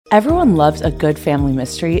Everyone loves a good family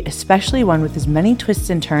mystery, especially one with as many twists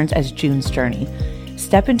and turns as June's Journey.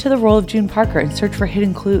 Step into the role of June Parker and search for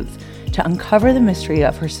hidden clues to uncover the mystery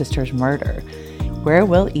of her sister's murder. Where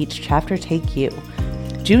will each chapter take you?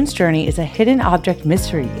 June's Journey is a hidden object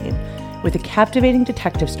mystery game with a captivating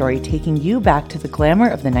detective story taking you back to the glamour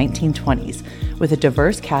of the 1920s with a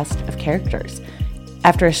diverse cast of characters.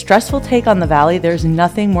 After a stressful take on the Valley, there's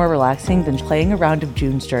nothing more relaxing than playing a round of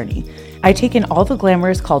June's Journey. I take in all the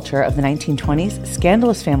glamorous culture of the 1920s,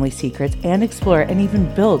 scandalous family secrets, and explore and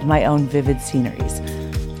even build my own vivid sceneries.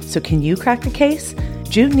 So can you crack the case?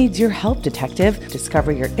 June needs your help, detective.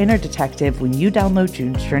 Discover your inner detective when you download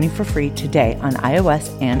June's Journey for free today on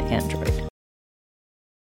iOS and Android.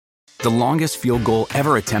 The longest field goal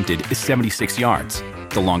ever attempted is 76 yards.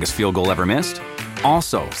 The longest field goal ever missed?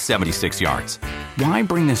 Also 76 yards. Why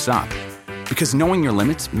bring this up? Because knowing your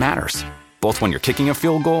limits matters, both when you're kicking a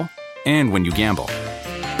field goal and when you gamble.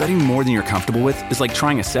 Betting more than you're comfortable with is like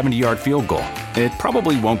trying a 70-yard field goal. It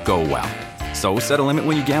probably won't go well. So set a limit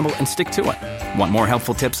when you gamble and stick to it. Want more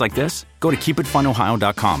helpful tips like this? Go to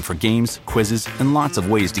keepitfunohio.com for games, quizzes, and lots of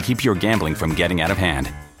ways to keep your gambling from getting out of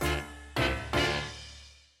hand.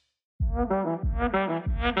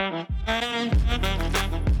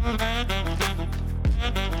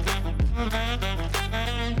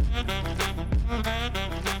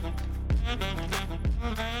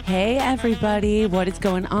 Hey everybody, what is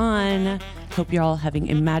going on? Hope you're all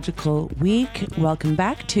having a magical week. Welcome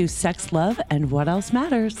back to Sex, Love, and What Else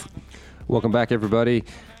Matters. Welcome back, everybody.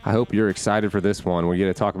 I hope you're excited for this one. We're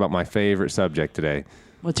going to talk about my favorite subject today.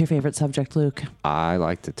 What's your favorite subject, Luke? I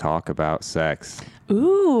like to talk about sex.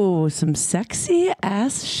 Ooh, some sexy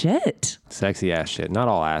ass shit. Sexy ass shit. Not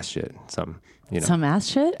all ass shit. Some ass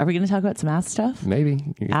shit? Are we going to talk about some ass stuff? Maybe.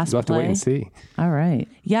 You'll have to wait and see. All right.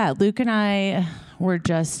 Yeah, Luke and I were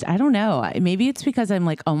just, I don't know. Maybe it's because I'm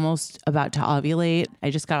like almost about to ovulate.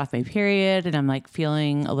 I just got off my period and I'm like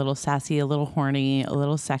feeling a little sassy, a little horny, a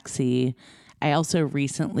little sexy. I also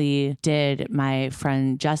recently did my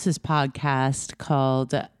friend Jess's podcast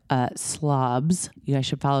called Slobs. You guys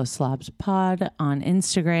should follow Slobs Pod on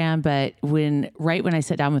Instagram. But right when I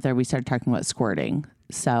sat down with her, we started talking about squirting.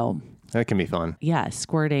 So that can be fun. Yeah,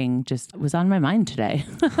 squirting just was on my mind today.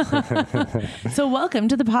 So welcome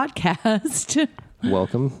to the podcast.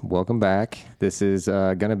 Welcome back. This is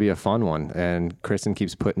going to be a fun one. And Kristen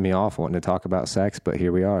keeps putting me off wanting to talk about sex, but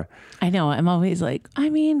here we are. I know. I'm always like,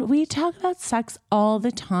 we talk about sex all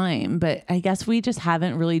the time, but I guess we just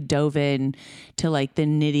haven't really dove in to like the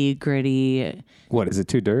nitty gritty. What, is it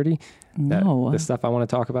too dirty? No. The stuff I want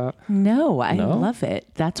to talk about? No, I love it.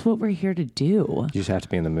 That's what we're here to do. You just have to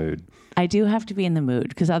be in the mood. I do have to be in the mood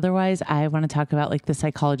because otherwise I want to talk about like the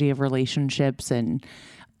psychology of relationships and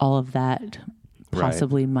all of that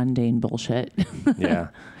possibly mundane bullshit. Yeah.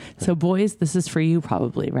 So boys, this is for you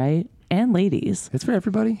probably, right? And ladies. It's for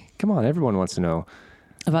everybody. Come on. Everyone wants to know.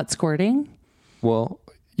 About squirting? Well,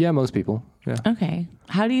 yeah, most people. Yeah. Okay.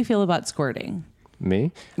 How do you feel about squirting?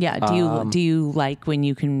 Me? Yeah. Do you like when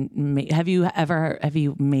you can have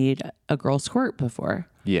you made a girl squirt before?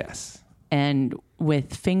 Yes. And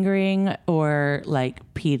with fingering or like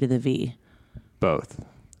P to the V? Both.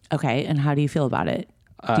 Okay. And how do you feel about it?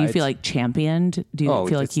 Do you feel like championed? Do you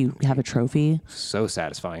feel like you have a trophy? So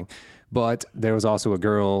satisfying. But there was also a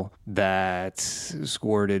girl that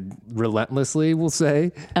squirted relentlessly, we'll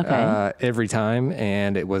say, every time.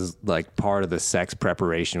 And it was like part of the sex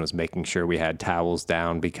preparation was making sure we had towels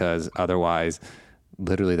down because otherwise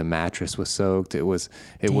literally the mattress was soaked. It was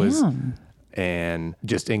an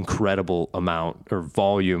just incredible amount or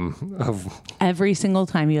volume of... Every single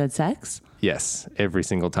time you had sex? Yes, every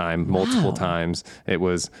single time, multiple times. It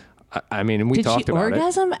was... I mean, and we talked about it. Did she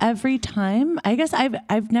orgasm every time? I guess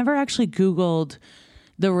I've never actually Googled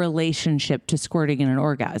the relationship to squirting and an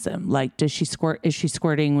orgasm. Like, does she squirt? Is she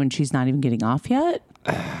squirting when she's not even getting off yet?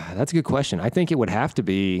 That's a good question. I think it would have to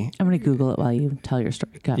be... I'm going to Google it while you tell your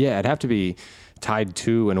story. Go. Yeah, it'd have to be tied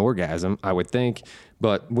to an orgasm, I would think.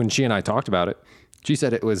 But when she and I talked about it, she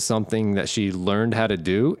said it was something that she learned how to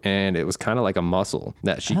do, and it was kind of like a muscle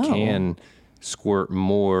that she can... squirt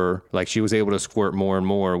more, like she was able to squirt more and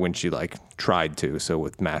more when she like tried to. So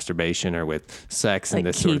with masturbation or with sex and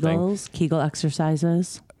this sort of thing. Kegel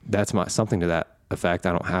exercises. That's something to that effect.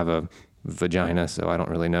 I don't have a vagina, so I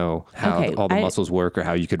don't really know how all the muscles work or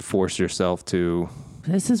how you could force yourself to.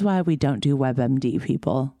 This is why we don't do WebMD,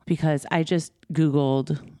 people, because I just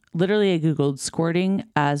Googled squirting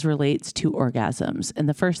as relates to orgasms. And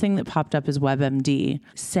the first thing that popped up is WebMD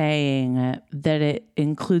saying that it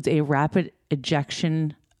includes a rapid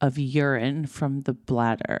ejection of urine from the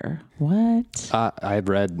bladder. What? I've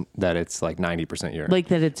read that it's like 90% urine. Like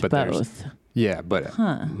that it's But both. Yeah, but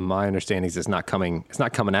my understanding is it's not coming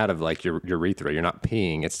out of like your urethra. You're not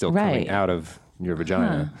peeing. It's still coming out of your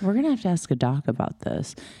vagina. We're going to have to ask a doc about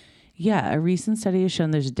this. Yeah, a recent study has shown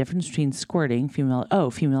there's a difference between squirting, female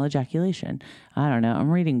ejaculation. I don't know. I'm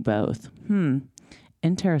reading both.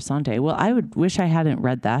 Interessante. Well, I would wish I hadn't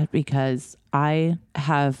read that because I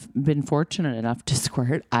have been fortunate enough to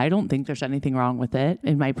squirt. I don't think there's anything wrong with it.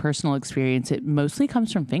 In my personal experience, it mostly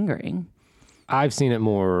comes from fingering. I've seen it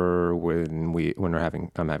more when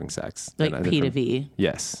I'm having sex. Like P to V.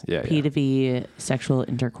 Yes. Yeah. P to V sexual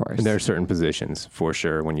intercourse. And there are certain positions for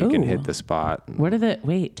sure when you can hit the spot.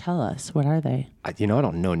 Tell us, what are they? I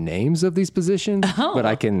don't know names of these positions, but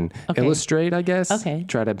I can illustrate, I guess. Okay.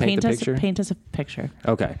 Try to paint a picture. Paint us a picture.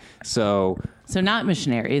 Okay. So not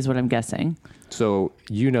missionary is what I'm guessing. So,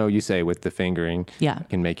 you say with the fingering, yeah,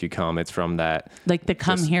 can make you come. It's from that. Like the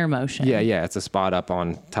come here motion. Yeah. It's a spot up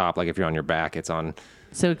on top. Like if you're on your back, it's on.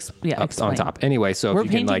 So, up on top. Anyway, so we're if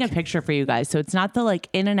you painting can a picture for you guys. So it's not the like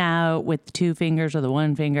in and out with the 2 fingers or the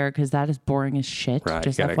 1 finger, because that is boring as shit. Right,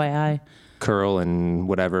 just FYI. Curl and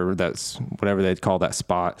whatever they call that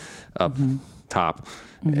spot up top.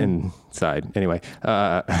 Inside. Anyway.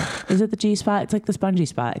 Is it the G spot? It's like the spongy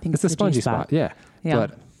spot. I think it's the spongy spot. Yeah.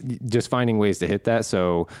 But just finding ways to hit that.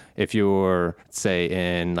 So if you're, say,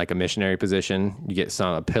 in like a missionary position, you get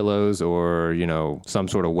some pillows or, some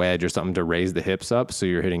sort of wedge or something to raise the hips up. So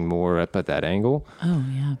you're hitting more up at that angle. Oh,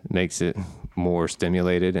 yeah. Makes it more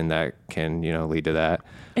stimulated, and that can, lead to that.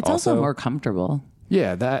 It's also more comfortable.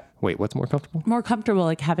 Yeah, what's more comfortable? More comfortable,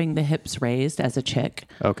 like having the hips raised as a chick.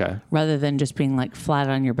 Okay. Rather than just being like flat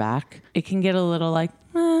on your back. It can get a little like,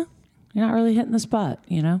 you're not really hitting the spot,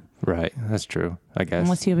 Right. That's true, I guess.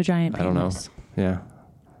 Unless you have a giant penis. I don't know. Yeah.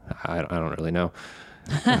 I don't really know.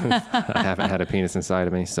 I haven't had a penis inside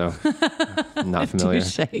of me, so I'm not familiar.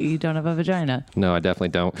 Touché. You don't have a vagina. No, I definitely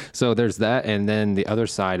don't. So there's that. And then the other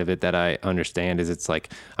side of it that I understand is it's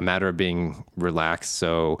like a matter of being relaxed.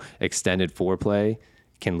 So extended foreplay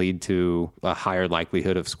can lead to a higher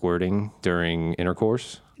likelihood of squirting during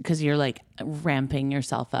intercourse. Because you're like ramping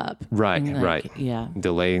yourself up. Right, like, right. Yeah.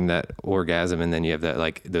 Delaying that orgasm. And then you have that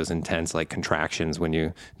like those intense like contractions when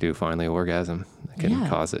you do finally orgasm. That can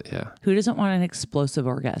cause it. Yeah. Who doesn't want an explosive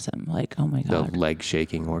orgasm? Like, oh my God. The leg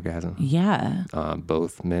shaking orgasm. Yeah.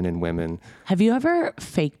 Both men and women. Have you ever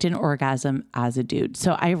faked an orgasm as a dude?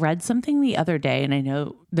 So I read something the other day, and I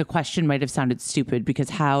know the question might have sounded stupid because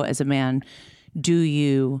how, as a man, do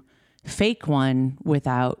you fake one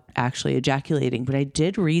without actually ejaculating? But I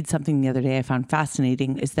did read something the other day I found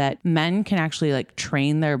fascinating, is that men can actually like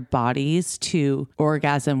train their bodies to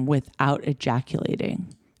orgasm without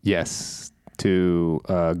ejaculating. Yes, to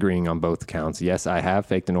agreeing on both counts. Yes, I have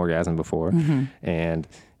faked an orgasm before. And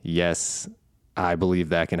yes, I believe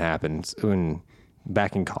that can happen.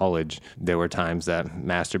 Back in college, there were times that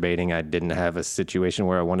masturbating, I didn't have a situation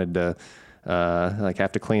where I wanted to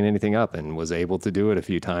have to clean anything up, and was able to do it a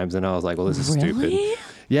few times, and I was like, well, this is stupid.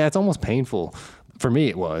 Yeah, it's almost painful. For me,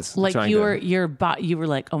 it was. Like you were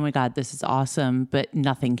like, oh my God, this is awesome, but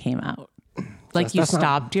nothing came out. Like you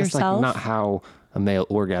stopped yourself. That's like not how a male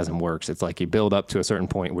orgasm works. It's like you build up to a certain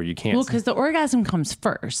point where you can't. Well, because the orgasm comes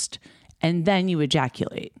first, and then you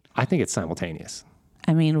ejaculate. I think it's simultaneous.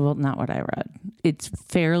 I mean, well, not what I read. It's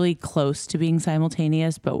fairly close to being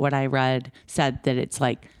simultaneous, but what I read said that it's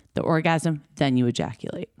like the orgasm, then you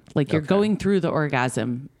ejaculate. Like you're going through the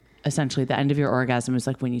orgasm. Essentially, the end of your orgasm is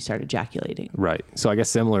like when you start ejaculating. Right. So I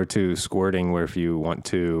guess similar to squirting, where if you want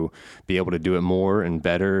to be able to do it more and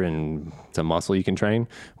better, and it's a muscle you can train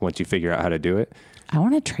once you figure out how to do it. I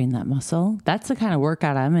want to train that muscle. That's the kind of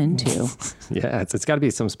workout I'm into. Yeah, it's got to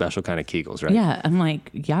be some special kind of Kegels, right? Yeah, I'm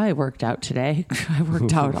like, I worked out today. I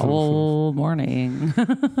worked out all morning.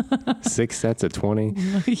 6 sets of 20.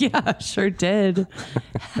 Yeah, sure did.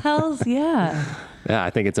 Hells yeah. Yeah,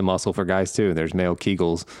 I think it's a muscle for guys too. There's male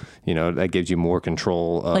Kegels, that gives you more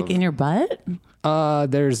control of, like in your butt.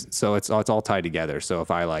 It's all tied together. So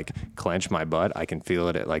if I like clench my butt, I can feel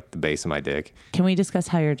it at like the base of my dick. Can we discuss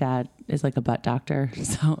how your dad is like a butt doctor?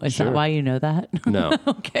 So is that why you know that? No.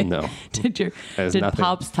 Okay. No. Did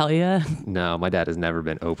Pops tell you? No, my dad has never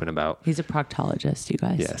been open about. He's a proctologist, you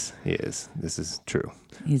guys. Yes, he is. This is true.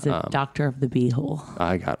 He's a doctor of the beehole.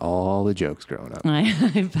 I got all the jokes growing up.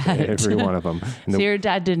 I bet. Every one of them. So your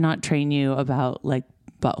dad did not train you about like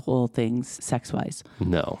butthole things sex-wise.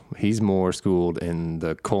 No, he's more schooled in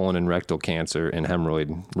the colon and rectal cancer and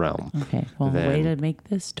hemorrhoid realm. Okay, well, way to make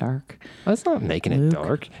this dark. That's not making it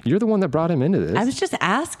dark. You're the one that brought him into this. I was just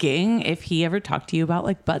asking if he ever talked to you about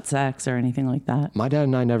like butt sex or anything like that. My dad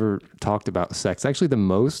and I never talked about sex. Actually, the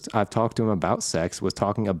most I've talked to him about sex was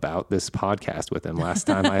talking about this podcast with him last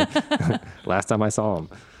time I saw him.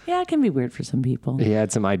 Yeah, it can be weird for some people. He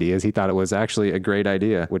had some ideas. He thought it was actually a great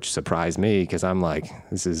idea, which surprised me because I'm like,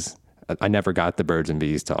 I never got the birds and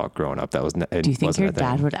bees talk growing up. Do you think your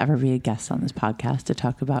dad would ever be a guest on this podcast to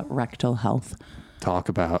talk about rectal health?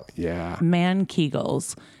 Yeah. Man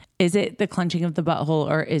Kegels. Is it the clenching of the butthole,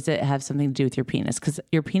 or is it have something to do with your penis? Because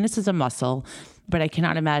your penis is a muscle, but I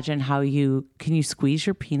cannot imagine how can you squeeze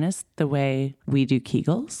your penis the way we do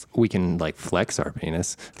Kegels? We can like flex our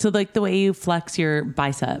penis. So like the way you flex your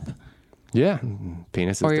bicep. Yeah.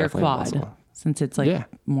 Penis is or your definitely quad, a muscle. since it's like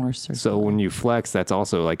more circular. So when you flex, that's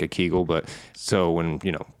also like a Kegel, but so when,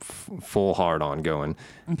 full hard on going,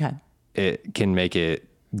 okay, it can make it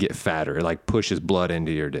get fatter. It like pushes blood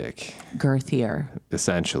into your dick. Girthier.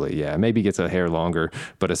 Essentially, yeah. Maybe gets a hair longer,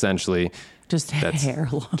 but essentially just hair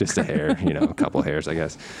longer. Just a hair, a couple hairs, I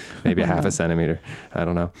guess. Maybe a half a centimeter. I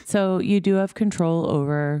don't know. So you do have control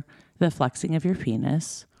over the flexing of your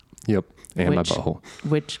penis. Yep. And my butthole.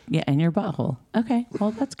 And your butthole. Okay.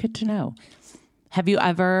 Well, that's good to know. Have you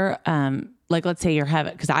ever, let's say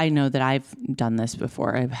because I know that I've done this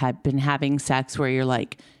before. I've been having sex where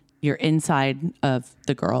you're inside of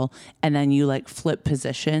the girl and then you like flip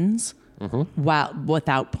positions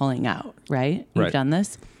without pulling out, right? You've done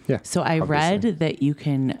this? Yeah. So I read that you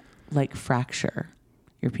can like fracture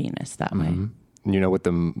your penis that way. You know what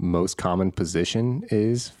the most common position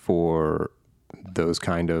is for those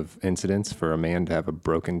kind of incidents for a man to have a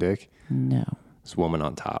broken dick? No. It's woman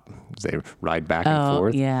on top. They ride back and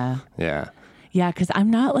forth. Yeah. Yeah. Yeah, because I'm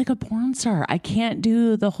not like a porn star. I can't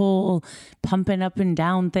do the whole pumping up and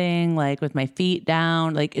down thing, like with my feet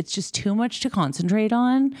down. Like it's just too much to concentrate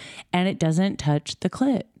on, and it doesn't touch the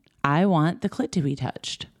clit. I want the clit to be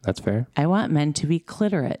touched. That's fair. I want men to be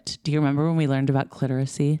clitorate. Do you remember when we learned about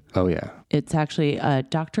clitoracy? Oh, yeah. It's actually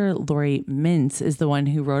Dr. Lori Mintz is the one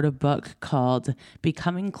who wrote a book called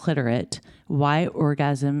Becoming Clitorate, Why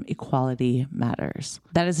Orgasm Equality Matters.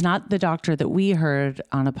 That is not the doctor that we heard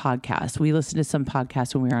on a podcast. We listened to some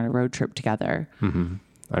podcast when we were on a road trip together. Mm-hmm.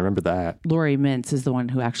 I remember that. Lori Mintz is the one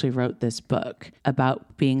who actually wrote this book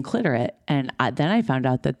about being clitorate. And then I found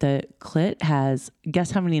out that the clit has,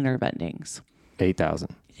 guess how many nerve endings?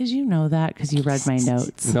 8,000. Did you know that? Because you read my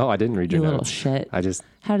notes. No, I didn't read your notes. You little shit.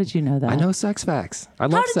 How did you know that? I know sex facts. I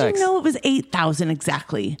love sex. How did you know it was 8,000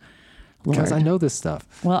 exactly? Because I know this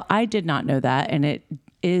stuff. Well, I did not know that. And it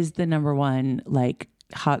is the number one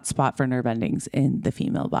hot spot for nerve endings in the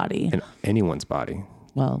female body. In anyone's body.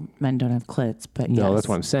 Well, men don't have clits, but no, that's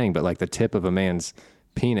what I'm saying. But the tip of a man's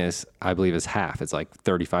penis, I believe, is half. It's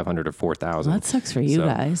 3,500 or 4,000. Well, that sucks for you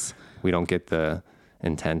guys. We don't get the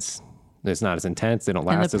intense. It's not as intense. They don't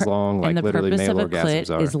last as long. Literally, male orgasms are. And the purpose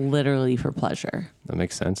of a clit is literally for pleasure. That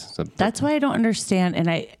makes sense. So that's why I don't understand. And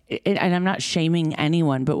I'm not shaming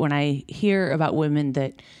anyone, but when I hear about women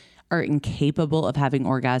that are incapable of having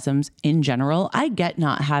orgasms in general, I get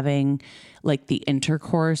not having the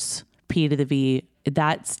intercourse P to the V.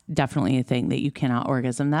 That's definitely a thing that you cannot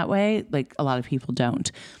orgasm that way. A lot of people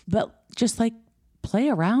don't. But just play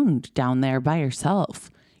around down there by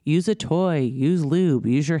yourself. Use a toy, use lube,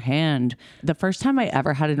 use your hand. The first time I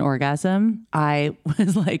ever had an orgasm, I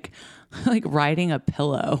was riding a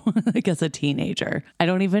pillow as a teenager. I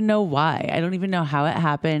don't even know why. I don't even know how it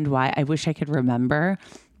happened, why. I wish I could remember,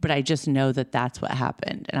 but I just know that that's what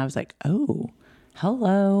happened. And I was like, oh,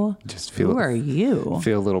 hello. Who are you?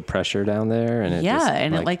 Feel a little pressure down there. And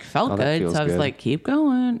it felt good. So I was like, keep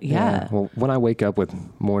going. Yeah. Well, when I wake up with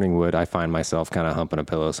morning wood, I find myself kind of humping a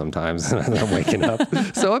pillow sometimes as I'm waking up.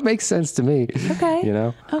 So it makes sense to me.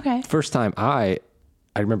 Okay. Okay. First time I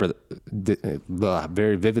remember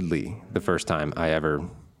very vividly the first time I ever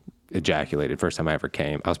ejaculated, first time I ever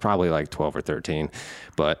came. I was probably 12 or 13,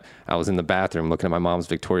 but I was in the bathroom looking at my mom's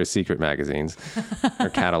Victoria's Secret magazines or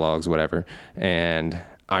catalogs, whatever. And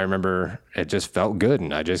I remember it just felt good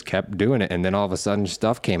and I just kept doing it. And then all of a sudden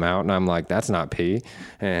stuff came out and I'm like, that's not pee.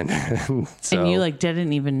 And so. And you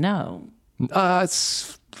didn't even know.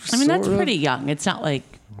 That's pretty young. It's not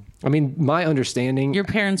my understanding. Your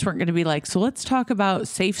parents weren't going to be so let's talk about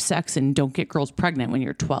safe sex and don't get girls pregnant when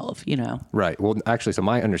you're 12, Right. Well, actually, so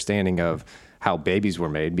my understanding of how babies were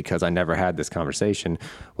made, because I never had this conversation,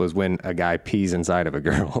 was when a guy pees inside of a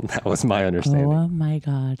girl. That was my understanding. Oh my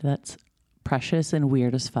God. That's precious and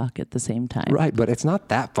weird as fuck at the same time. Right, but it's not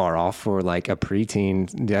that far off for like a preteen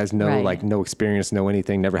that has no like no experience, no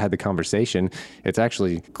anything, never had the conversation. It's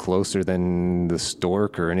actually closer than the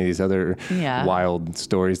stork or any of these other wild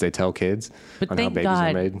stories they tell kids on how babies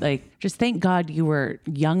are made. Like, just thank God you were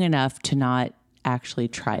young enough to not actually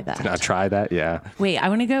try that. To not try that, yeah. Wait, I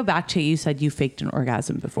want to go back to, you said you faked an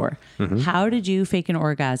orgasm before. How did you fake an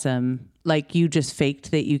orgasm? Like, you just faked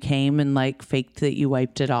that you came and like faked that you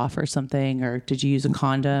wiped it off or something? Or did you use a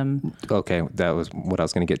condom? Okay, that was what I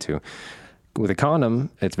was going to get to. With a condom,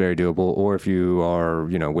 it's very doable. Or if you are,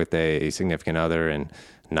 with a significant other and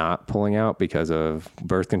not pulling out because of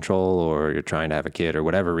birth control or you're trying to have a kid or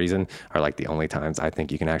whatever reason, are like the only times I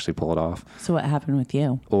think you can actually pull it off. So what happened with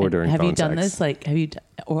you? Or during phone sex. Have you done this? Like, have you?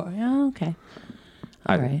 Okay.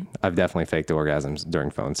 All right. I've definitely faked orgasms during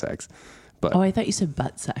phone sex. But, I thought you said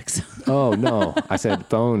butt sex. Oh no, I said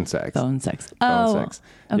phone sex. Phone sex. Phone sex.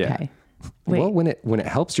 Okay. Yeah. Wait. Well, when it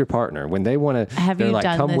helps your partner, when they want to, have you like,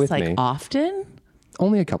 done come this with like me. Often?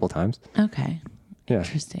 Only a couple times. Okay. Yeah.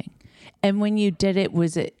 Interesting. And when you did it,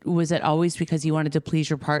 was it always because you wanted to please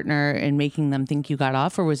your partner and making them think you got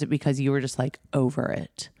off, or was it because you were just like over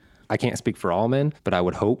it? I can't speak for all men, but I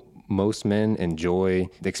would hope most men enjoy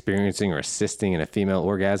experiencing or assisting in a female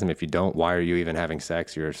orgasm. If you don't, why are you even having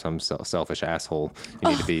sex? You're some selfish asshole. You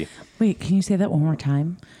need to be. Wait, can you say that one more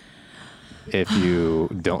time? If you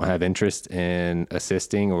don't have interest in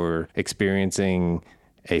assisting or experiencing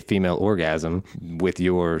a female orgasm with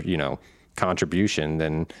your, contribution,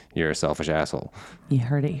 then you're a selfish asshole. You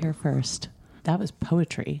heard it here first. That was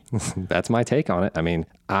poetry. That's my take on it. I mean,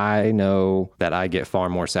 I know that I get far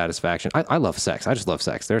more satisfaction. I love sex. I just love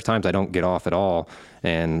sex. There's times I don't get off at all,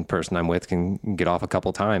 and the person I'm with can get off a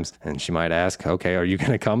couple times. And she might ask, okay, are you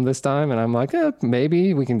going to come this time? And I'm like,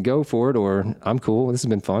 maybe we can go for it, or I'm cool. This has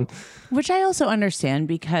been fun. Which I also understand,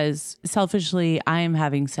 because selfishly, I am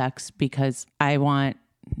having sex because I want,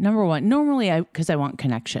 number one, because I want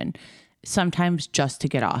connection, sometimes just to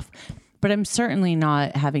get off. But I'm certainly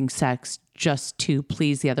not having sex just to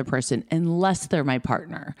please the other person unless they're my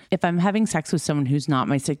partner. If I'm having sex with someone who's not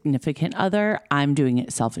my significant other, I'm doing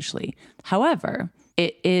it selfishly. However,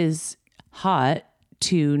 it is hot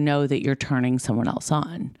to know that you're turning someone else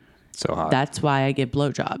on. So hot. That's why I give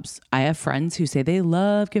blowjobs. I have friends who say they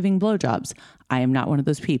love giving blowjobs. I am not one of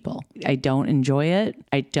those people. I don't enjoy it.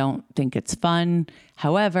 I don't think it's fun.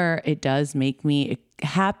 However, it does make me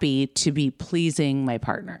happy to be pleasing my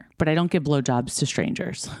partner. But I don't give blowjobs to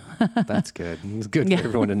strangers. That's good. It's good for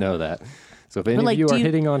everyone to know that. So if any of you are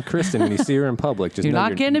hitting on Kristen when you see her in public, just you're know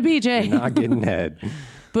not getting a BJ. You're not getting head.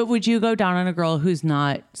 But would you go down on a girl who's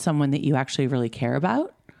not someone that you actually really care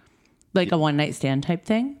about? Like a one-night stand type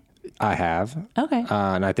thing? I have. Okay.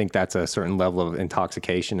 And I think that's a certain level of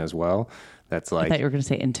intoxication as well. That's like, I thought you were going to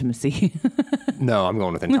say intimacy. No, I'm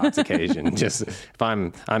going with intoxication. Just if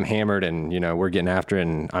I'm hammered and, we're getting after it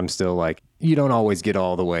and I'm still like, you don't always get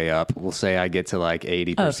all the way up. We'll say I get to like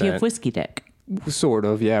 80%. Oh, if you have whiskey dick. Sort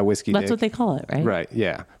of. Yeah. Whiskey dick. That's what they call it, right? Right.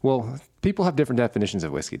 Yeah. Well, people have different definitions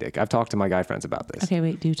of whiskey dick. I've talked to my guy friends about this. Okay,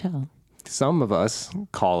 wait, do tell. Some of us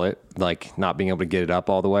call it like not being able to get it up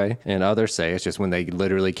all the way. And others say it's just when they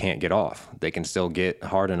literally can't get off. They can still get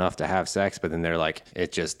hard enough to have sex, but then they're like,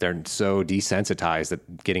 they're so desensitized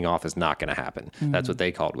that getting off is not going to happen. Mm-hmm. That's what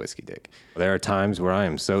they called whiskey dick. There are times where I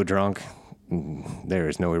am so drunk, there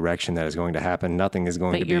is no erection that is going to happen. Nothing is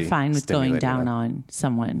going to be. But you're fine with going down on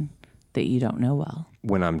someone that you don't know well.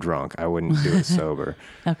 When I'm drunk, I wouldn't do it sober.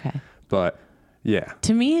 Okay. But yeah.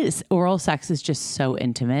 To me, oral sex is just so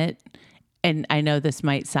intimate. And I know this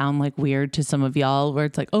might sound like weird to some of y'all where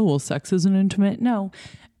it's like, oh, well, sex isn't intimate. No,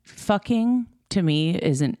 fucking to me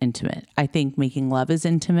isn't intimate. I think making love is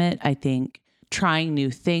intimate. I think trying new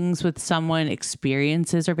things with someone,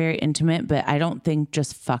 experiences are very intimate, but I don't think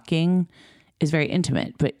just fucking is very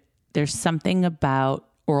intimate. But there's something about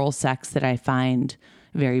oral sex that I find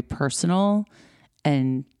very personal.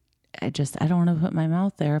 And I don't want to put my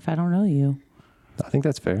mouth there if I don't know you. I think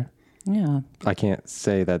that's fair. Yeah. I can't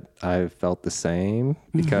say that I've felt the same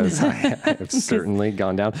because I have certainly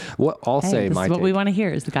gone down. What I'll say, this my is what take, we want to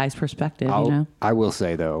hear is the guy's perspective. I will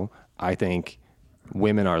say though, I think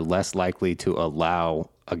women are less likely to allow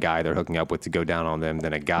a guy they're hooking up with to go down on them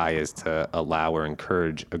than a guy is to allow or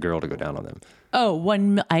encourage a girl to go down on them.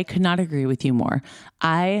 Oh, I could not agree with you more.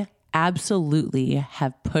 I absolutely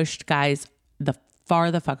have pushed guys far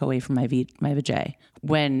the fuck away from my vajay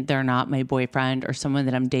when they're not my boyfriend or someone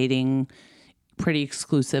that I'm dating pretty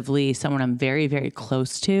exclusively, someone I'm very, very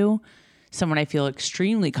close to. someone I feel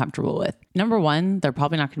extremely comfortable with. Number one, they're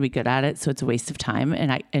probably not going to be good at it, so it's a waste of time,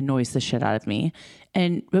 and it annoys the shit out of me.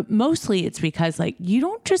 But mostly it's because like you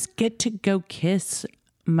don't just get to go kiss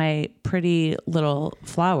my pretty little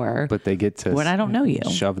flower, but they get to when I don't know you,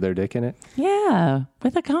 shove their dick in it. Yeah,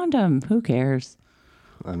 with a condom. Who cares?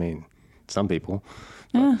 I mean, some people.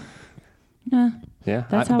 Yeah.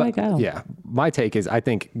 That's how I go. Yeah, my take is I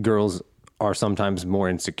think girls are sometimes more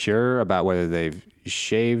insecure about whether they've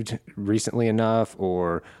shaved recently enough,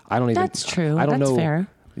 or I don't even. That's true. I don't That's know. Fair.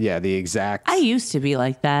 Yeah, the exact. I used to be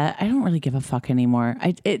like that. I don't really give a fuck anymore.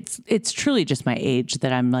 It's truly just my age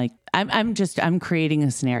that I'm like, I'm creating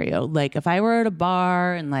a scenario. Like if I were at a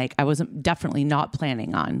bar and like I wasn't definitely not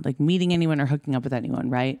planning on like meeting anyone or hooking up with anyone,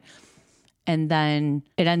 right? And then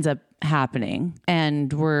it ends up happening,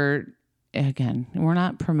 and we're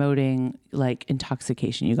not promoting like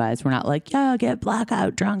intoxication, you guys. We're not like, yeah, get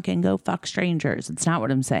blackout drunk and go fuck strangers. It's not what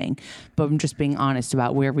I'm saying, but I'm just being honest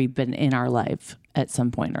about where we've been in our life at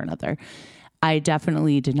some point or another. I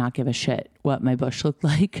definitely did not give a shit what my bush looked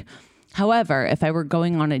like. However, if I were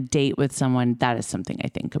going on a date with someone, that is something I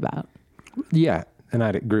think about. Yeah. And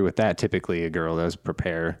I'd agree with that. Typically, a girl does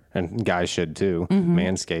prepare, and guys should too.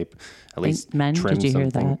 Manscape, at least men, trim did you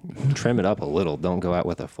something. hear that? Trim it up a little. Don't go out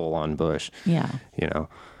with a full-on bush. Yeah. You know.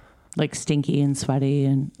 Like stinky and sweaty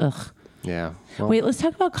and ugh. Yeah. Well, wait, let's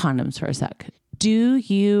talk about condoms for a sec. Do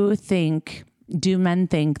men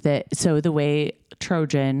think that, so the way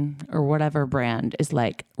Trojan or whatever brand is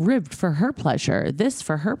like ribbed for her pleasure, this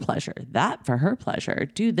for her pleasure, that for her pleasure,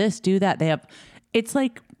 do this, do that. It's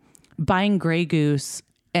like buying Grey Goose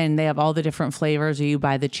and they have all the different flavors, or you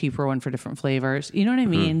buy the cheaper one for different flavors. You know what I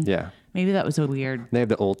mean? Yeah. Maybe that was a weird They have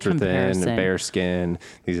the ultra comparison. thin and bare skin,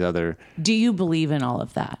 these other. Do you believe in all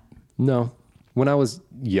of that? No. When I was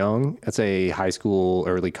young, I'd say high school,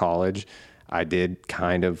 early college, I did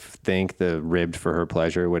kind of think the ribbed for her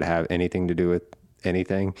pleasure would have anything to do with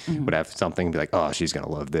anything, would have something to be like, oh, she's going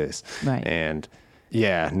to love this. Right. And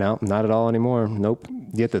yeah, no, not at all anymore. Nope.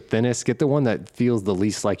 Get the thinnest, get the one that feels the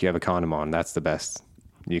least like you have a condom on. That's the best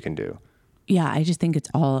you can do. Yeah, I just think it's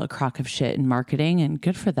all a crock of shit in marketing, and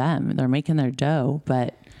good for them. They're making their dough,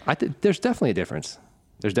 but There's definitely a difference.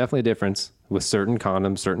 There's definitely a difference with certain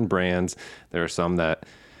condoms, certain brands. There are some that.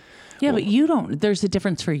 Yeah, but you don't. There's a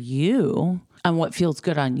difference for you on what feels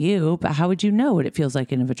good on you, but how would you know what it feels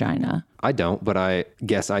like in a vagina? I don't, but I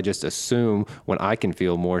guess I just assume when I can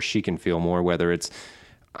feel more, she can feel more, whether it's,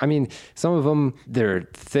 I mean, some of them, they're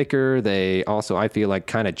thicker. They also, I feel like,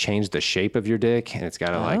 kind of change the shape of your dick, and it's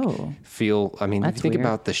got to like feel, I mean, if you think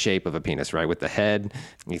about the shape of a penis, right? With the head,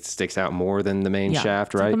 it sticks out more than the main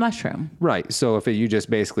shaft, right? Like a mushroom. Right. So if you just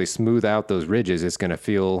basically smooth out those ridges, it's going to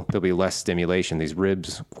feel, there'll be less stimulation. These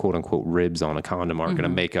ribs, quote unquote, ribs on a condom aren't going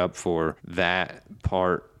to make up for that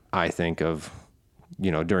part, I think, of,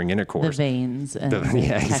 during intercourse. The veins and exactly.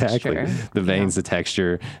 texture. The veins, the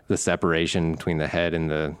texture, the separation between the head and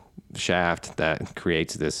the shaft that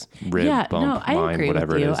creates this rib bump, I agree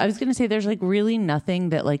whatever with you. it is. I was going to say there's like really nothing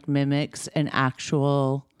that like mimics an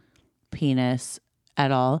actual penis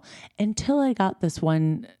at all until I got this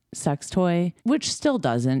one sex toy, which still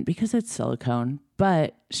doesn't because it's silicone.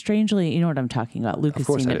 But strangely, you know what I'm talking about. Luke has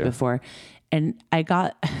seen it before. And I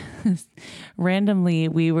got randomly,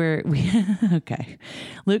 okay.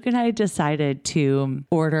 Luke and I decided to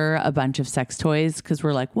order a bunch of sex toys because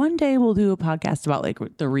we're like, one day we'll do a podcast about like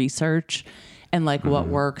the research and like what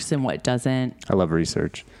works and what doesn't. I love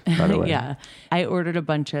research, by the way. Yeah. I ordered a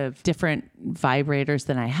bunch of different vibrators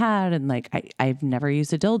than I had. And like, I've never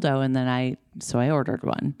used a dildo. And then so I ordered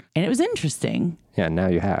one and it was interesting. Yeah. Now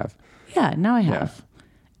you have. Yeah. Now I have.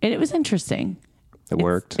 And it was interesting. It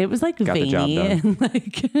worked. It was like Got veiny and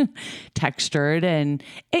like textured and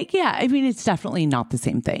it's definitely not the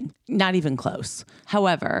same thing. Not even close.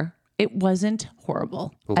 However, it wasn't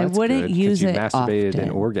horrible. Well, I wouldn't good, use it masturbated often.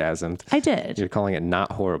 and orgasmed. I did. You're calling it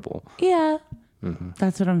not horrible. Yeah.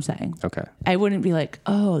 That's what I'm saying. Okay. I wouldn't be like,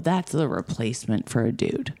 oh, that's the replacement for a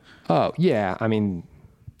dude. Oh, yeah. I mean,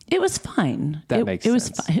 it was fine. That makes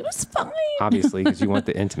sense. It was fine. Obviously, because you want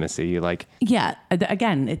the intimacy. You like. Yeah.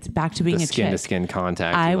 Again, it's back to being the a chick. skin-to-skin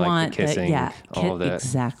contact. I like want the kissing. All of that.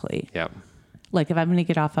 Exactly. Yep. Like if I'm going to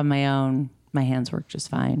get off on my own, my hands work just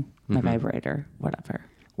fine. My vibrator, whatever.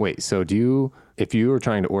 Wait, so if you were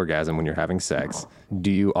trying to orgasm when you're having sex, do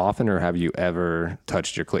you often or have you ever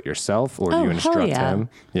touched your clit yourself, or do you instruct him?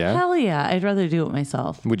 Yeah. Hell yeah. I'd rather do it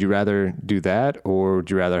myself. Would you rather do that, or would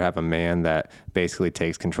you rather have a man that basically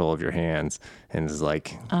takes control of your hands and is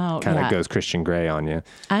like, kind of goes Christian Grey on you?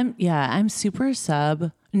 I'm super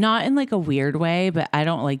sub, not in like a weird way, but I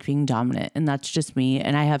don't like being dominant, and that's just me.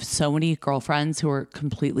 And I have so many girlfriends who are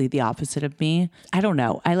completely the opposite of me. I don't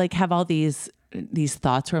know. I like have all these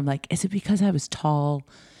thoughts where I'm like, is it because I was tall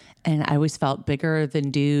and I always felt bigger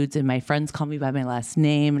than dudes, and my friends call me by my last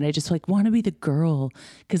name, and I just like want to be the girl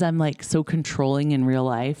because I'm like so controlling in real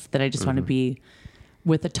life that I just want to be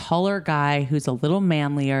with a taller guy who's a little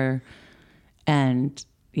manlier. And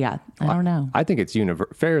yeah, I don't know. I think it's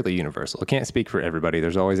fairly universal. I can't speak for everybody.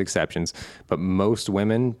 There's always exceptions, but most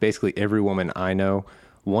women, basically every woman I know,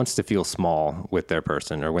 wants to feel small with their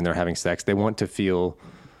person, or when they're having sex, they want to feel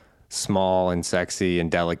small and sexy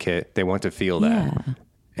and delicate. They want to feel that.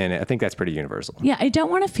 And I think that's pretty universal. Yeah. I don't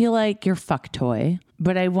want to feel like your fuck toy,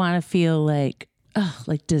 but I want to feel like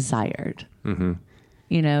desired,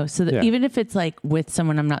 you know, so that even if it's like with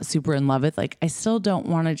someone I'm not super in love with, like I still don't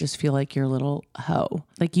want to just feel like your little hoe.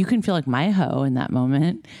 Like you can feel like my hoe in that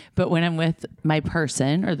moment, but when I'm with my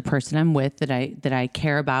person, or the person I'm with that I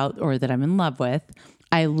care about or that I'm in love with,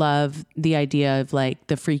 I love the idea of like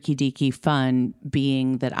the freaky deaky fun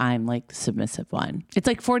being that I'm like the submissive one. It's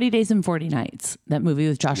like 40 Days and 40 Nights, that movie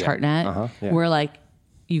with Josh Hartnett, where like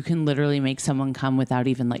you can literally make someone come without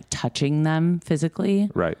even like touching them physically.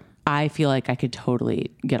 Right. I feel like I could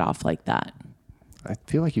totally get off like that. I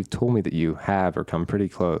feel like you've told me that you have, or come pretty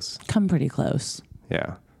close. Come pretty close.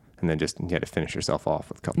 Yeah. And then just you had to finish yourself off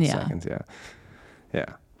with a couple seconds. Yeah.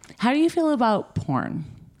 Yeah. How do you feel about porn?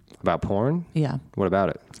 About porn? Yeah. What about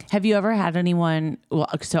it? Have you ever had anyone? Well,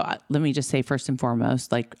 so let me just say first and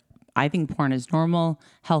foremost, like I think porn is normal,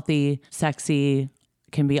 healthy, sexy,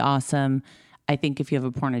 can be awesome. I think if you have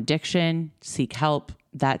a porn addiction, seek help.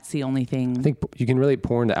 That's the only thing. I think you can relate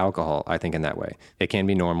porn to alcohol, I think, in that way. It can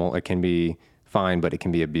be normal. It can be fine, but it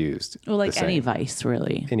can be abused. Well, like any vice,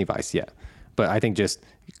 really. Any vice, yeah. But I think just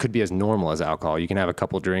it could be as normal as alcohol. You can have a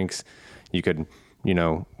couple drinks. You could,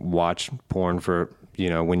 watch porn for,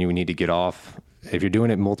 when you need to get off. If you're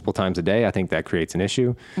doing it multiple times a day, I think that creates an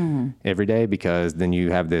issue every day, because then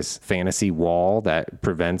you have this fantasy wall that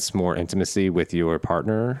prevents more intimacy with your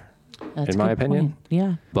partner, in my opinion. Point.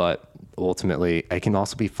 Yeah. But ultimately, it can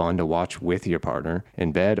also be fun to watch with your partner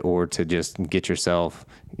in bed, or to just get yourself,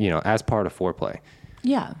 as part of foreplay.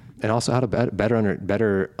 Yeah. And also how to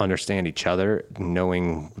better understand each other,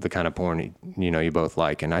 knowing the kind of porn, you both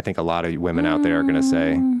like. And I think a lot of women out there are going to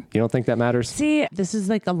say, you don't think that matters? See, this is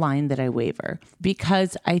like a line that I waver,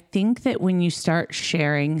 because I think that when you start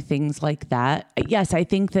sharing things like that, yes, I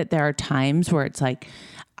think that there are times where it's like,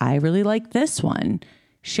 I really like this one,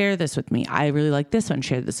 share this with me. I really like this one,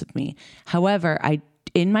 share this with me. However,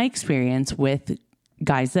 in my experience with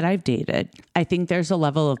guys that I've dated, I think there's a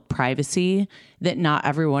level of privacy that not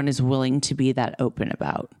everyone is willing to be that open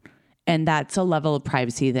about. And that's a level of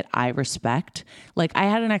privacy that I respect. Like I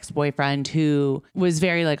had an ex-boyfriend who was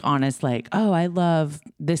very like honest, like, oh, I love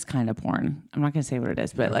this kind of porn. I'm not going to say what it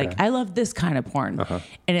is, but like, I love this kind of porn.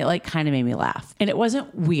 And it like kind of made me laugh. And it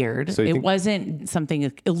wasn't weird. So it wasn't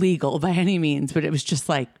something illegal by any means, but it was just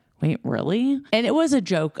like, wait, really? And it was a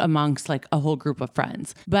joke amongst like a whole group of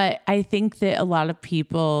friends. But I think that a lot of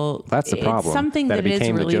people, that's the problem. It's something that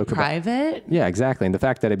is really private. Yeah, exactly. And the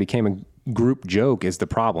fact that it became a group joke is the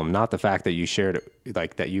problem, not the fact that you shared it,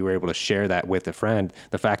 like that you were able to share that with a friend.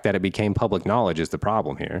 The fact that it became public knowledge is the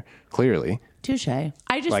problem here, clearly. Touche. I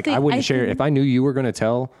just like, I wouldn't share it. If I knew you were going to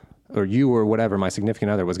tell, or you or whatever, my significant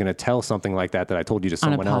other was going to tell something like that I told you to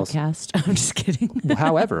someone else. On a podcast. I'm just kidding.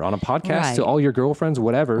 However, on a podcast to all your girlfriends,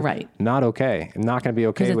 whatever. Right. Not okay. I'm not going to be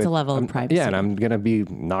okay with. Because it's a level of privacy. Yeah, and I'm going to be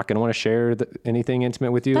not going to want to share anything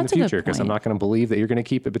intimate with you in the future, because I'm not going to believe that you're going to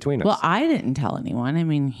keep it between us. Well, I didn't tell anyone. I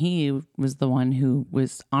mean, he was the one who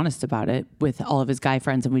was honest about it with all of his guy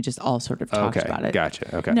friends, and we just all sort of talked about it.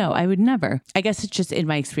 Gotcha. Okay. No, I would never. I guess it's just in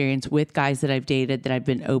my experience with guys that I've dated that I've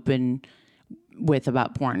been open with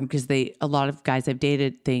about porn, because a lot of guys I've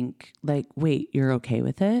dated think like, wait, you're okay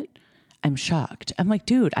with it? I'm shocked. I'm like,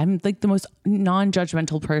 dude, I'm like the most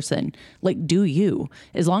non-judgmental person. Like, do you,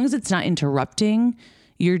 as long as it's not interrupting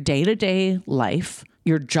your day-to-day life,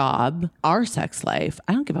 your job, our sex life,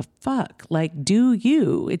 I don't give a fuck. Like, do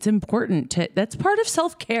you, it's important that's part of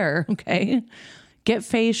self-care. Okay. Get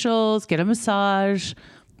facials, get a massage,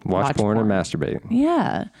 Watch porn and masturbate.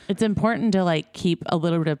 Yeah. It's important to like keep a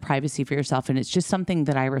little bit of privacy for yourself. And it's just something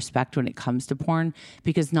that I respect when it comes to porn,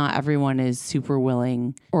 because not everyone is super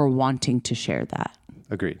willing or wanting to share that.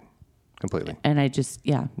 Agreed. Completely. And I just,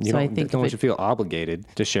 yeah. You so I think don't want you to feel obligated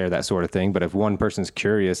to share that sort of thing. But if one person's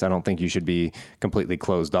curious, I don't think you should be completely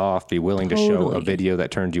closed off. Be willing to show a video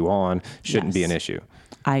that turned you on. Shouldn't be an issue.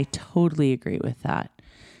 I totally agree with that.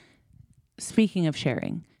 Speaking of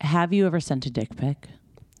sharing, have you ever sent a dick pic?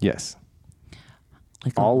 Yes.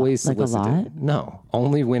 Like Always solicited. Like a lot? No,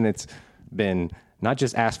 only when it's been not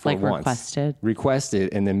just asked for like once.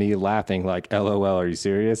 Requested, and then me laughing like, LOL, are you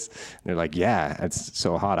serious? And they're like, yeah, it's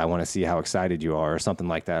so hot. I want to see how excited you are or something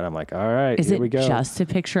like that. I'm like, all right, here we go. Is it just a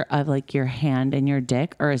picture of like your hand and your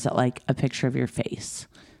dick, or is it like a picture of your face?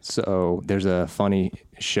 So there's a funny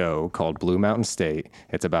show called Blue Mountain State.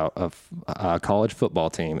 It's about a college football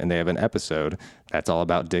team, and they have an episode that's all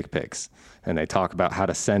about dick pics. And they talk about how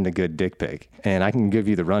to send a good dick pic. And I can give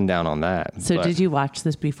you the rundown on that. So did you watch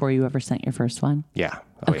this before you ever sent your first one? Yeah.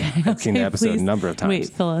 Oh, okay. Yeah. I've seen the episode a number of times. Wait,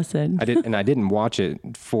 fill us in. I didn't watch it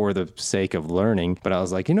for the sake of learning, but I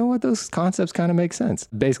was like, you know what? Those concepts kind of make sense.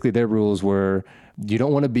 Basically, their rules were you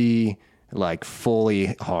don't want to be like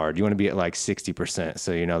fully hard. You want to be at like 60%.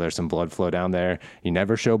 So, there's some blood flow down there. You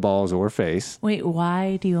never show balls or face. Wait,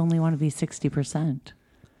 why do you only want to be 60%?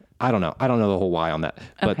 I don't know. I don't know the whole why on that,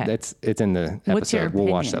 but it's in the episode. What's your opinion?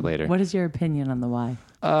 We'll watch that later. What is your opinion on the why?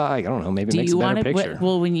 I don't know. Maybe it makes a better picture.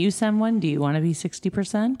 Well, when you send one, do you want to be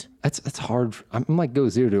 60%? That's hard. I'm like go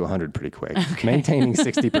 0 to 100 pretty quick. Okay. Maintaining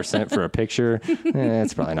 60% for a picture,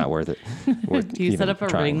 it's probably not worth it. Do you set up a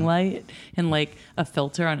ring light and like a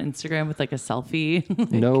filter on Instagram with like a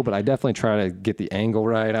selfie? No, but I definitely try to get the angle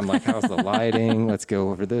right. I'm like, how's the lighting? Let's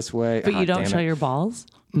go over this way. But you don't show your balls?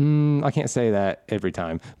 I can't say that every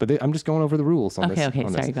time, but I'm just going over the rules on this. Okay,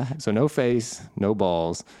 sorry, go ahead. So no face, no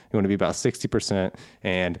balls. You want to be about 60%,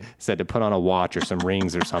 and said to put on a watch or some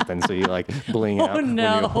rings or something, so you like bling out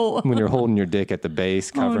when you're holding your dick at the base,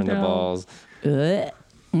 covering the balls.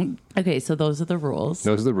 Okay, so those are the rules.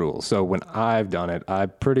 Those are the rules. So when I've done it,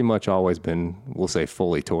 I've pretty much always been, we'll say,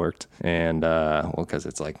 fully torqued, and because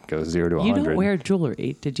it's like goes 0 to 100. You don't wear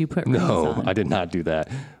jewelry. Did you put rings on? No, I did not do that,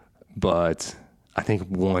 but I think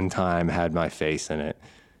one time had my face in it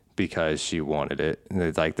because she wanted it. And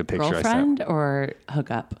it's like the picture Girlfriend or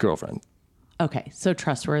hookup? Girlfriend. Okay, so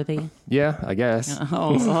trustworthy. Yeah, I guess.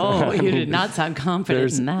 Oh, you did not sound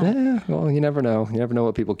confident in that. Yeah, well, you never know. You never know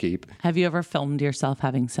what people keep. Have you ever filmed yourself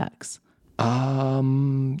having sex? I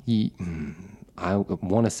want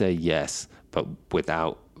to say yes, but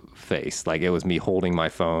without face. Like it was me holding my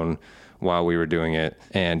phone while we were doing it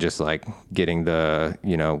and just like getting the,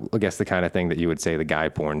 I guess the kind of thing that you would say the guy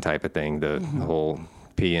porn type of thing, the whole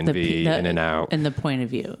P and V in and out. And the point of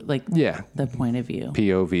view, like the point of view.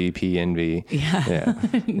 POV, PNV.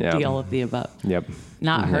 Yeah. All of the above. Yep.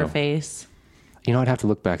 Not her face. I'd have to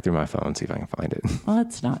look back through my phone, see if I can find it. Well,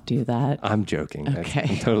 let's not do that. I'm joking. Okay.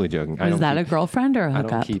 I'm totally joking. Is that a girlfriend or a hookup? I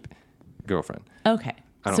don't keep girlfriend. Okay.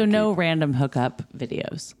 So no random hookup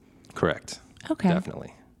videos. Correct. Okay.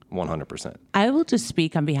 Definitely. 100%. I will just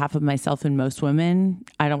speak on behalf of myself and most women.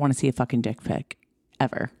 I don't want to see a fucking dick pic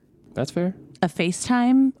ever. That's fair. A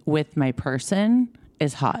FaceTime with my person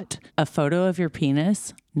is hot. A photo of your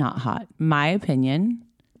penis, not hot. My opinion,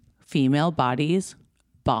 female bodies,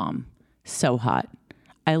 bomb. So hot.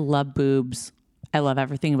 I love boobs. I love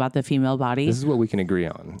everything about the female body. This is what we can agree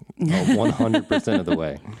on 100% of the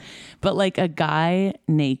way. But like a guy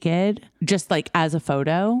naked, just like as a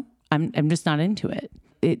photo, I'm just not into it.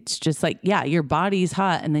 It's just like, yeah, your body's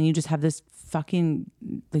hot, and then you just have this fucking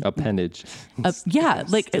like, appendage.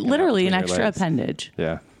 Like literally an extra appendage.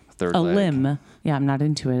 Yeah, a limb. Yeah, I'm not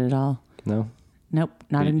into it at all. No. Nope,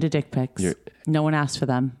 not into dick pics. No one asked for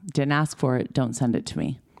them. Didn't ask for it. Don't send it to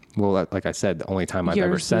me. Well, like I said, the only time I've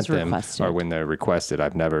ever sent them are when they're requested.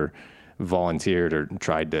 I've never volunteered or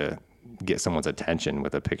tried to get someone's attention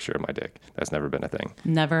with a picture of my dick. That's never been a thing.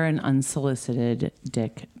 Never an unsolicited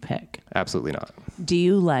dick pic. Absolutely not. Do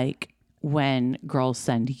you like when girls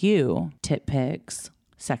send you tit pics,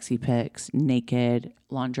 sexy pics, naked,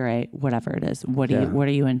 lingerie, whatever it is? What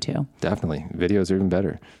are you into? Definitely. Videos are even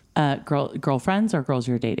better. Girlfriends or girls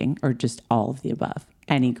you're dating, or just all of the above?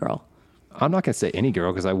 Any girl. I'm not going to say any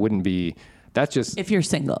girl because I wouldn't be. That's just if you're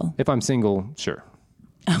single. If I'm single, sure.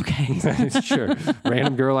 Okay. Sure.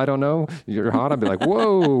 Random girl I don't know, you're hot. I'd be like,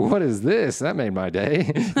 whoa, what is this? That made my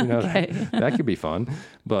day. That could be fun.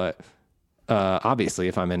 But obviously,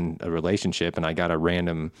 if I'm in a relationship and I got a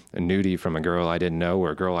random nudie from a girl I didn't know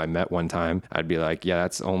or a girl I met one time, I'd be like, yeah,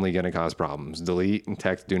 that's only going to cause problems. Delete and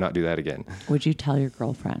text. Do not do that again. Would you tell your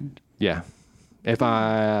girlfriend? Yeah.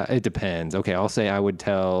 It depends. Okay, I'll say I would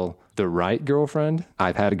tell the right girlfriend.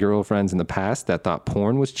 I've had girlfriends in the past that thought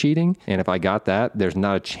porn was cheating. And if I got that, there's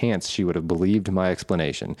not a chance she would have believed my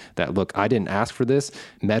explanation that, look, I didn't ask for this,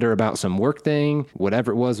 met her about some work thing,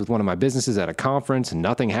 whatever it was with one of my businesses at a conference, and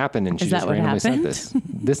nothing happened. And she just randomly sent this.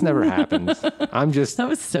 This never happened. That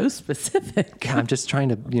was so specific. I'm just trying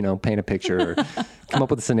to, paint a picture or come up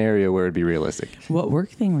with a scenario where it'd be realistic. What work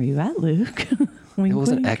thing were you at, Luke? It was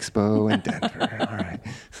an expo in Denver. All right.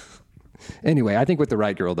 Anyway, I think with the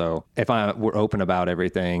right girl, though, if we're open about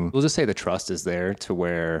everything, we'll just say the trust is there to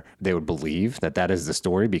where they would believe that is the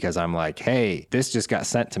story, because I'm like, hey, this just got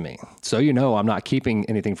sent to me. So, I'm not keeping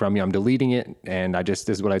anything from you. I'm deleting it. And this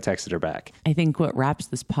is what I texted her back. I think what wraps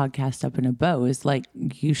this podcast up in a bow is like,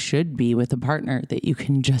 you should be with a partner that you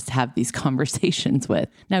can just have these conversations with.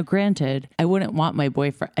 Now, granted, I wouldn't want my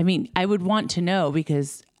boyfriend. I mean, I would want to know,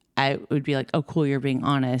 because I would be like, oh, cool, you're being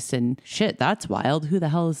honest, and shit, that's wild. Who the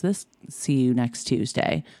hell is this? See you next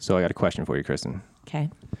Tuesday. So I got a question for you, Kristen. Okay.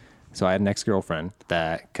 So I had an ex-girlfriend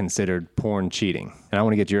that considered porn cheating. And I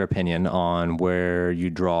want to get your opinion on where you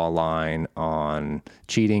draw a line on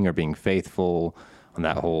cheating or being faithful, on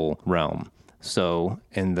that whole realm. So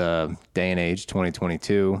in the day and age,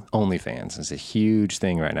 2022, OnlyFans is a huge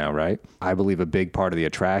thing right now, right? I believe a big part of the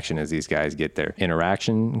attraction is these guys get their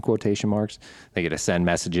interaction, in quotation marks. They get to send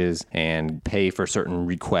messages and pay for certain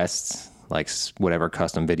requests, like whatever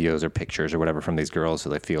custom videos or pictures or whatever from these girls,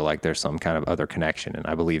 so they feel like there's some kind of other connection. And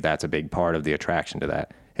I believe that's a big part of the attraction to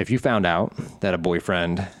that. If you found out that a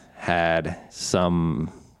boyfriend had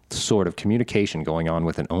some sort of communication going on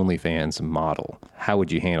with an OnlyFans model, how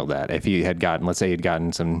would you handle that? If he had gotten, let's say he'd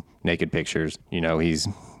gotten some naked pictures, he's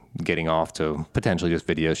getting off to potentially just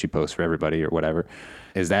videos she posts for everybody or whatever.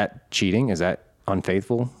 Is that cheating? Is that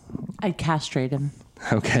unfaithful? I'd castrate him.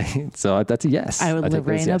 Okay, so that's a yes. I would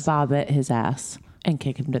Lorena Bobbitt his ass and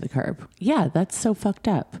kick him to the curb. Yeah, that's so fucked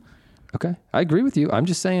up. Okay, I agree with you. I'm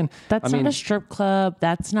just saying. That's not a strip club.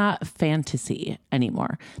 That's not fantasy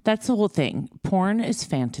anymore. That's the whole thing. Porn is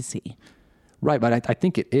fantasy. Right, but I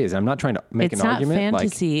think it is. I'm not trying to make an argument. It's not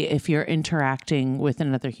fantasy if you're interacting with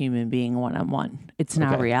another human being one-on-one. It's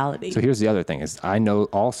now reality. So here's the other thing is I know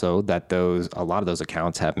also that a lot of those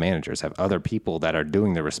accounts have managers, have other people that are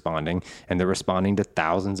doing the responding, and they're responding to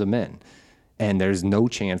thousands of men. And there's no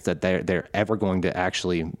chance that they're ever going to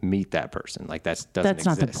actually meet that person. Like that's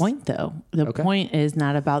not the point, though. The point is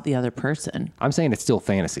not about the other person. I'm saying it's still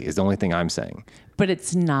fantasy is the only thing I'm saying. But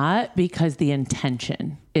it's not, because the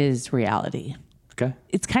intention is reality. Okay.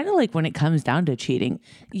 It's kind of like when it comes down to cheating.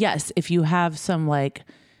 Yes, if you have some like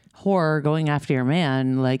whore going after your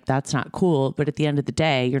man, like that's not cool. But at the end of the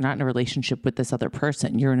day, you're not in a relationship with this other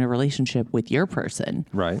person. You're in a relationship with your person.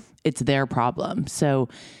 Right. It's their problem. So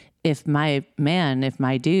if my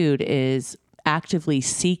dude is actively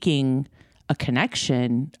seeking a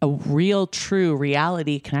connection, a real, true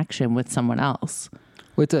reality connection with someone else.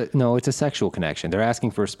 It's a sexual connection. They're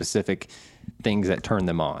asking for specific things that turn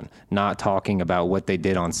them on, not talking about what they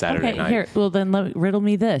did on Saturday night. Here, well then riddle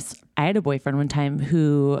me this. I had a boyfriend one time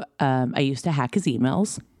who I used to hack his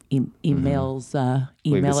emails. Email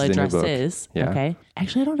addresses. Yeah. Okay.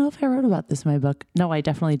 Actually, I don't know if I wrote about this in my book. No, I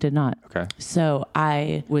definitely did not. Okay. So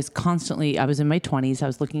I was in my 20s. I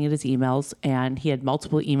was looking at his emails, and he had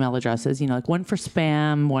multiple email addresses, like one for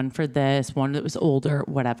spam, one for this, one that was older,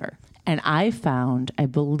 whatever. And I found, I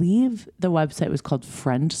believe the website was called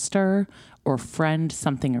Friendster or Friend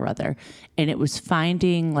something or other. And it was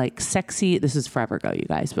finding like sexy, this is forever ago, you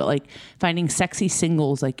guys, but like finding sexy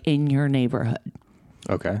singles like in your neighborhood.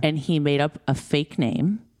 Okay. And he made up a fake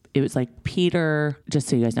name. It was like Peter, just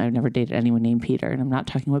so you guys know, I've never dated anyone named Peter, and I'm not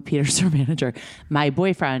talking about Peter, store manager. My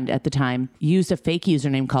boyfriend at the time used a fake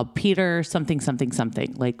username called Peter something, something,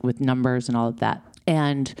 something, like with numbers and all of that.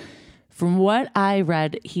 And from what I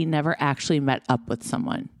read, he never actually met up with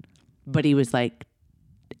someone, but he was like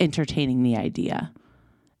entertaining the idea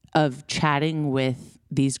of chatting with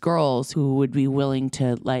these girls who would be willing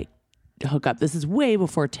to like hook up. This is way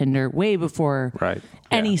before Tinder, way before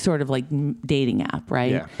any sort of like dating app,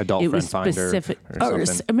 right? Yeah, adult friend finder or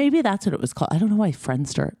something. Maybe that's what it was called. I don't know why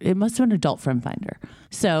Friendster. It must have been adult friend finder.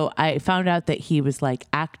 So I found out that he was like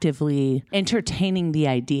actively entertaining the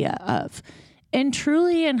idea of, and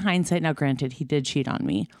truly in hindsight, now granted, he did cheat on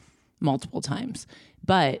me multiple times,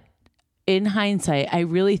 but in hindsight, I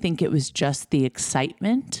really think it was just the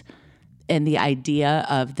excitement and the idea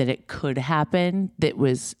of that it could happen that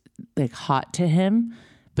was like hot to him,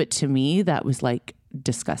 but to me that was like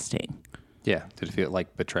disgusting. Yeah. Did it feel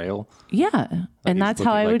like betrayal? Yeah. Like, and that's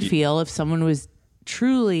how I would feel if someone was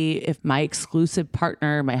truly, if my exclusive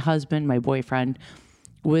partner, my husband, my boyfriend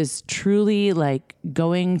was truly like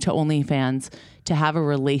going to OnlyFans to have a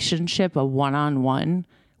relationship, a one-on-one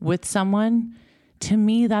with someone, to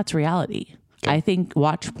me, that's reality. Okay. I think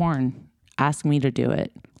watch porn, ask me to do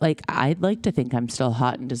it. Like, I'd like to think I'm still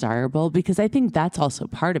hot and desirable, because I think that's also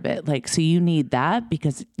part of it. Like, so you need that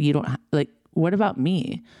because you don't like, what about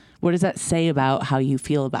me? What does that say about how you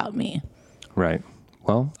feel about me? Right.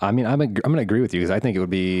 Well, I mean, I'm going to agree with you, because I think it would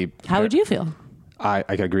be... How would you feel? I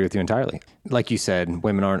agree with you entirely. Like you said,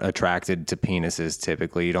 women aren't attracted to penises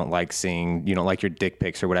typically. You don't like your dick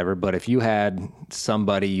pics or whatever. But if you had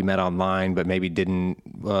somebody you met online, but maybe didn't,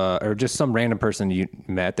 or just some random person you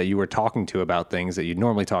met that you were talking to about things that you'd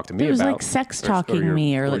normally talk to me about. It was like sex talking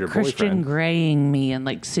me or like Christian Graying me and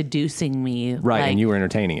like seducing me. Right. Like, and you were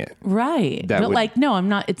entertaining it. Right. But like, no, I'm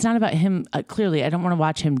not. It's not about him. Clearly, I don't want to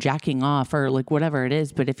watch him jacking off or like whatever it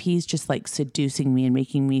is. But if he's just like seducing me and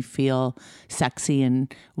making me feel sexy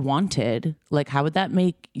and wanted, like, how would that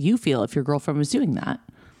make you feel if your girlfriend was doing that?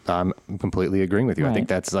 I'm completely agreeing with you. Right. I think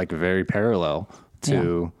that's like very parallel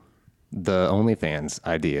to the OnlyFans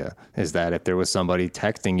idea, is that if there was somebody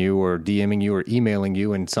texting you or DMing you or emailing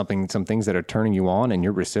you and some things that are turning you on and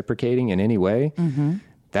you're reciprocating in any way,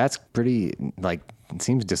 that's pretty, like, it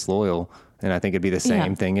seems disloyal. And I think it'd be the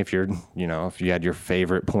same thing if you're, if you had your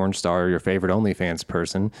favorite porn star or your favorite OnlyFans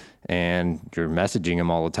person and you're messaging them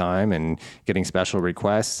all the time and getting special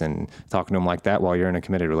requests and talking to them like that while you're in a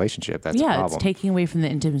committed relationship. That's a problem. It's taking away from the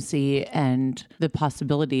intimacy and the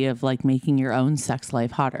possibility of like making your own sex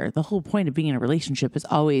life hotter. The whole point of being in a relationship is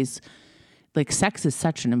always like, sex is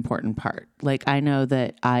such an important part. Like, I know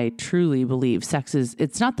that I truly believe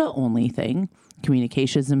it's not the only thing.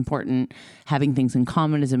 Communication is important. Having things in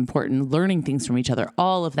common is important. Learning things from each other,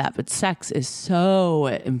 all of that. But sex is so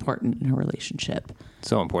important in a relationship.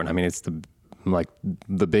 So important. I mean, it's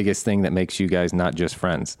the biggest thing that makes you guys not just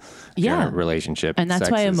friends. In a relationship. And that's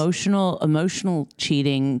why emotional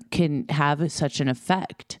cheating can have such an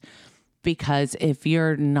effect. Because if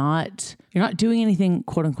you're not doing anything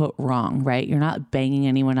quote unquote wrong, right? You're not banging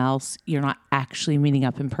anyone else. You're not actually meeting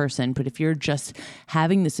up in person. But if you're just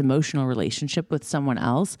having this emotional relationship with someone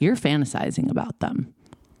else, you're fantasizing about them.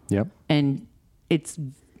 Yep. And it's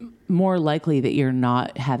more likely that you're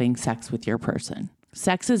not having sex with your person.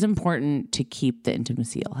 Sex is important to keep the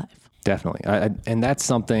intimacy alive. Definitely. And that's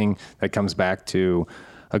something that comes back to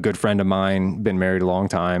a good friend of mine, been married a long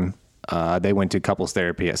time. They went to couples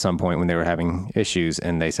therapy at some point when they were having issues,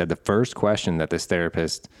 and they said the first question that this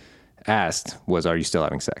therapist asked was, "Are you still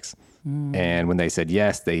having sex?" And when they said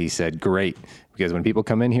yes, he said, "Great," because when people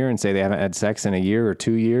come in here and say they haven't had sex in a year or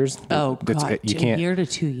 2 years, you can't. A year to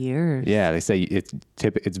 2 years. Yeah, they say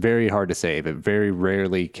it's very hard to save. It very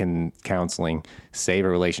rarely can counseling save a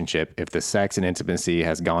relationship if the sex and intimacy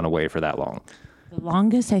has gone away for that long. The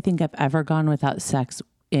longest I think I've ever gone without sex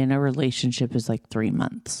in a relationship is like 3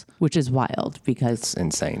 months, which is wild because it's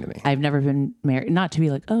insane to me. I've never been married, not to be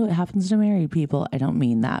like, oh, it happens to married people. I don't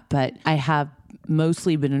mean that, but I have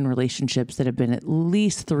mostly been in relationships that have been at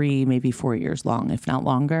least 3, maybe 4 years long, if not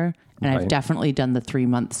longer. And I've definitely done the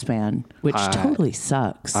 3-month span, which totally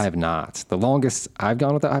sucks. I have not. The longest I've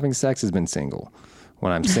gone without having sex has been single.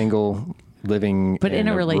 When I'm single, living but in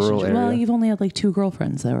a relationship, area, well, you've only had like 2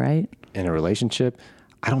 girlfriends though, right? In a relationship,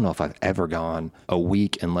 I don't know if I've ever gone a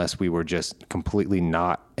week unless we were just completely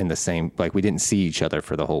not in the same, like we didn't see each other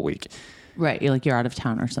for the whole week. Right. You're out of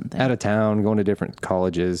town or something. Out of town, going to different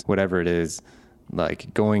colleges, whatever it is.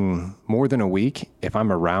 Like going more than a week, if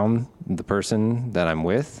I'm around the person that I'm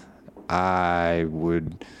with, I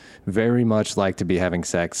would very much like to be having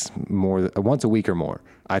sex once a week or more.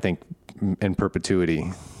 I think in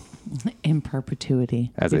perpetuity. In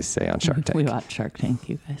perpetuity. As they say on Shark Tank. We watch Shark Tank,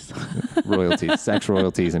 you guys. Royalties, sex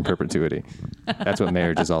royalties in perpetuity. That's what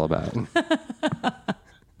marriage is all about.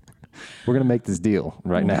 We're going to make this deal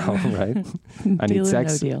right now, right? I need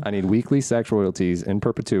sex. No deal. I need weekly sex royalties in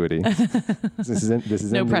perpetuity. This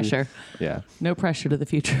is no pressure. Yeah. No pressure to the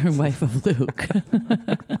future wife of Luke.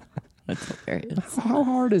 That's hilarious. How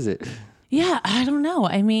hard is it? Yeah, I don't know.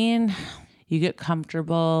 I mean, you get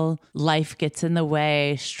comfortable, life gets in the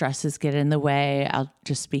way, stresses get in the way.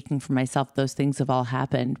 Just speaking for myself, those things have all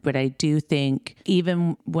happened. But I do think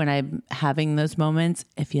even when I'm having those moments,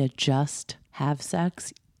 if you just have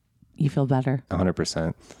sex, you feel better.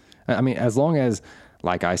 100%. I mean, as long as,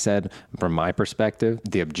 like I said, from my perspective,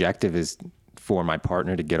 the objective is for my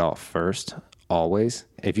partner to get off first, always.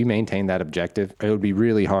 If you maintain that objective, it would be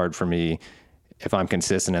really hard for me, if I'm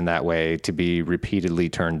consistent in that way, to be repeatedly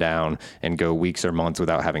turned down and go weeks or months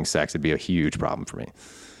without having sex. It'd be a huge problem for me.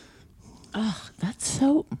 Oh, that's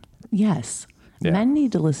so, yes. Yeah. Men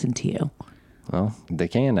need to listen to you. Well, they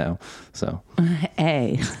can now. So,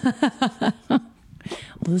 Hey. Well,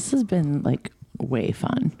 this has been like way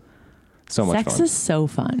fun. So much Sex fun. is so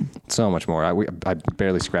fun. So much more. I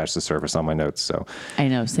barely scratched the surface on my notes. So I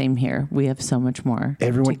know, same here. We have so much more.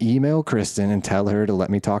 Everyone email Kristen and tell her to let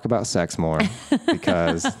me talk about sex more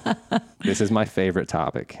because this is my favorite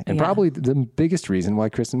topic and probably the biggest reason why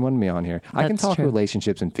Kristen wanted me on here. I can talk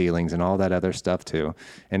relationships and feelings and all that other stuff too.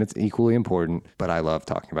 And it's equally important, but I love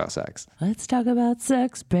talking about sex. Let's talk about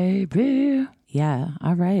sex, baby. Yeah.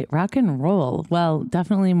 All right. Rock and roll. Well,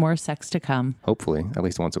 definitely more sex to come. Hopefully, at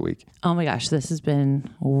least once a week. Oh my gosh, this has been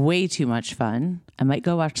way too much fun. I might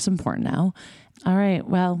go watch some porn now. All right.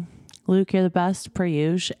 Well, Luke, you're the best per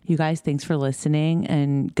usual. You guys, thanks for listening,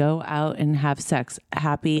 and go out and have sex.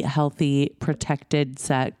 Happy, healthy, protected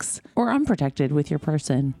sex or unprotected with your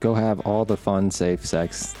person. Go have all the fun, safe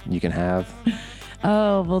sex you can have.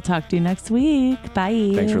 Oh, we'll talk to you next week.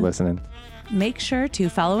 Bye. Thanks for listening. Make sure to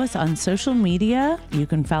follow us on social media. You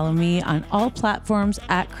can follow me on all platforms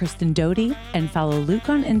at Kristen Doty and follow Luke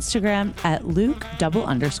on Instagram at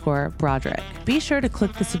Luke_Broderick. Be sure to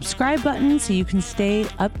click the subscribe button so you can stay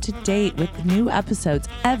up to date with new episodes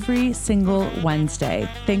every single Wednesday.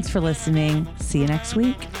 Thanks for listening. See you next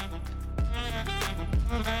week.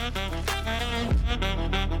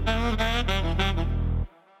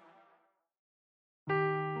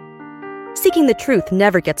 Seeking the truth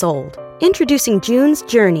never gets old. Introducing June's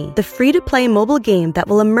Journey, the free-to-play mobile game that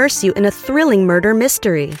will immerse you in a thrilling murder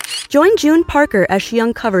mystery. Join June Parker as she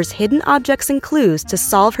uncovers hidden objects and clues to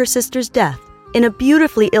solve her sister's death in a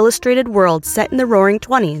beautifully illustrated world set in the Roaring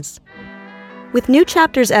 20s. With new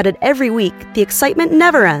chapters added every week, the excitement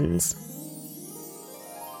never ends.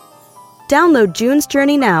 Download June's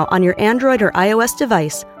Journey now on your Android or iOS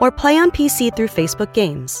device or play on PC through Facebook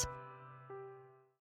Games.